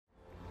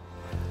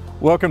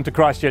Welcome to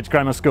Christchurch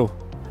Grammar School.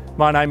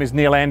 My name is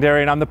Neil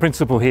Andery and I'm the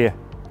principal here.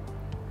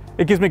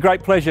 It gives me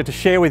great pleasure to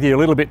share with you a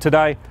little bit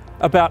today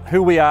about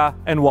who we are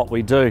and what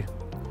we do.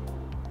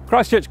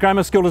 Christchurch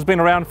Grammar School has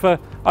been around for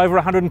over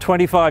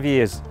 125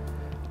 years,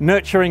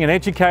 nurturing and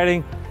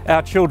educating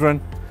our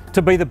children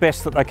to be the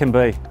best that they can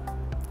be.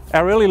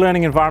 Our early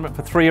learning environment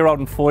for 3-year-old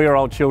and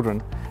 4-year-old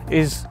children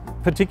is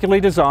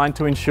particularly designed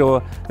to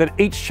ensure that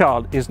each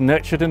child is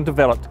nurtured and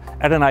developed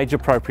at an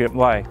age-appropriate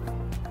way.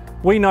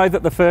 We know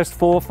that the first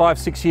 4, 5,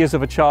 6 years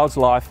of a child's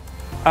life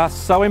are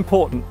so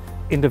important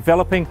in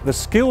developing the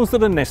skills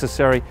that are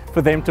necessary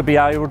for them to be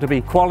able to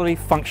be quality,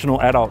 functional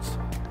adults.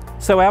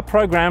 So our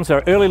programs,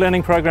 our early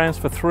learning programs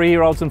for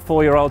 3-year-olds and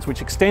 4-year-olds,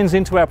 which extends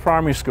into our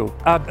primary school,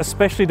 are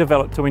especially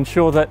developed to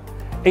ensure that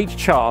each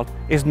child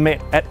is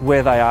met at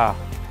where they are,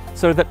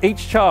 so that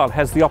each child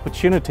has the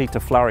opportunity to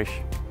flourish.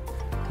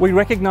 We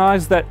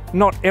recognise that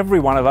not every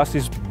one of us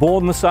is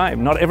born the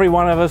same. Not every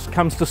one of us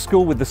comes to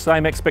school with the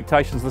same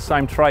expectations, the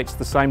same traits,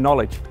 the same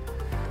knowledge.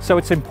 So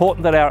it's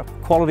important that our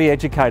quality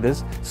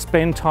educators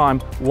spend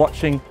time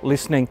watching,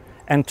 listening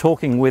and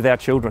talking with our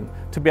children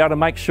to be able to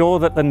make sure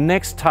that the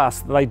next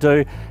task that they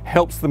do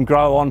helps them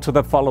grow on to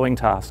the following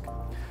task.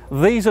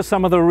 These are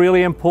some of the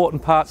really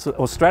important parts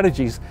or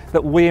strategies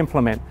that we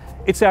implement.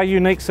 It's our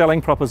unique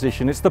selling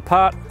proposition. It's the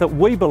part that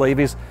we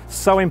believe is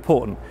so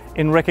important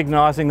in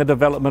recognising the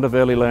development of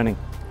early learning.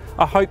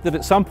 I hope that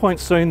at some point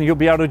soon you'll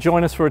be able to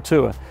join us for a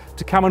tour,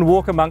 to come and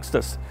walk amongst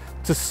us,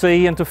 to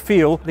see and to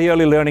feel the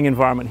early learning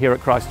environment here at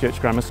Christchurch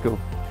Grammar School.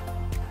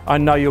 I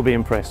know you'll be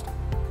impressed.